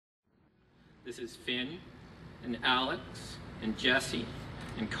This is Finn, and Alex, and Jesse,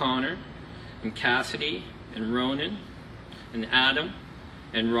 and Connor, and Cassidy, and Ronan, and Adam,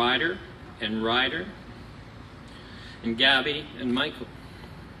 and Ryder, and Gabby, and Michael.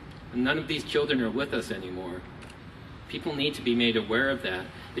 And none of these children are with us anymore. People need to be made aware of that,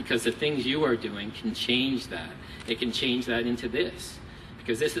 because the things you are doing can change that. It can change that into this.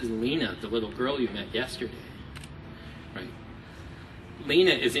 Because this is Lena, the little girl you met yesterday. Right?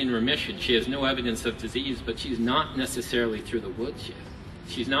 Lena is in remission. She has no evidence of disease, but she's not necessarily through the woods yet.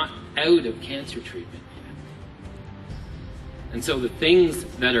 She's not out of cancer treatment yet. And so the things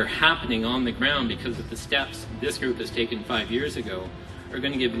that are happening on the ground because of the steps this group has taken 5 years ago are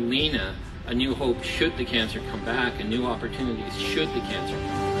going to give Lena a new hope should the cancer come back, and new opportunities should the cancer come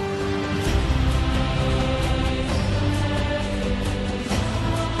back.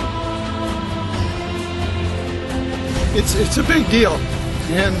 It's a big deal,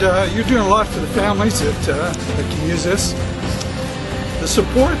 and you're doing a lot for the families that can use this. The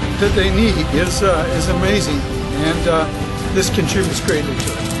support that they need is amazing, and this contributes greatly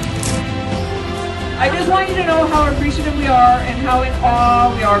to it. I just want you to know how appreciative we are and how in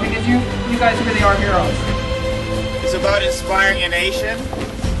awe we are, because you guys really are heroes. It's about inspiring a nation,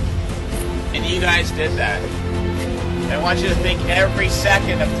 and you guys did that. I want you to think every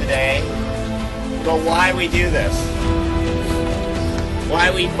second of today about why we do this. Why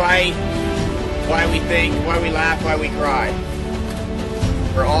we fight, why we think, why we laugh, why we cry.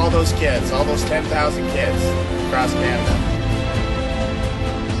 For all those kids, all those 10,000 kids across Canada.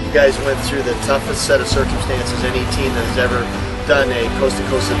 You guys went through the toughest set of circumstances any team that has ever done a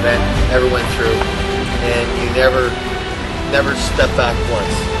coast-to-coast event ever went through, and you never stepped back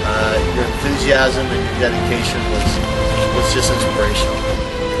once. Your enthusiasm and your dedication was just inspirational.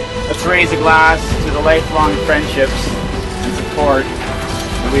 Let's raise a glass to the lifelong friendships and support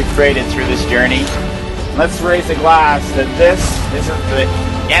that we've created through this journey. Let's raise a glass that this isn't the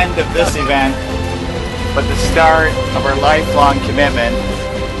end of this event, but the start of our lifelong commitment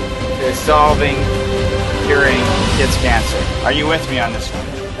to solving, curing kids' cancer. Are you with me on this one?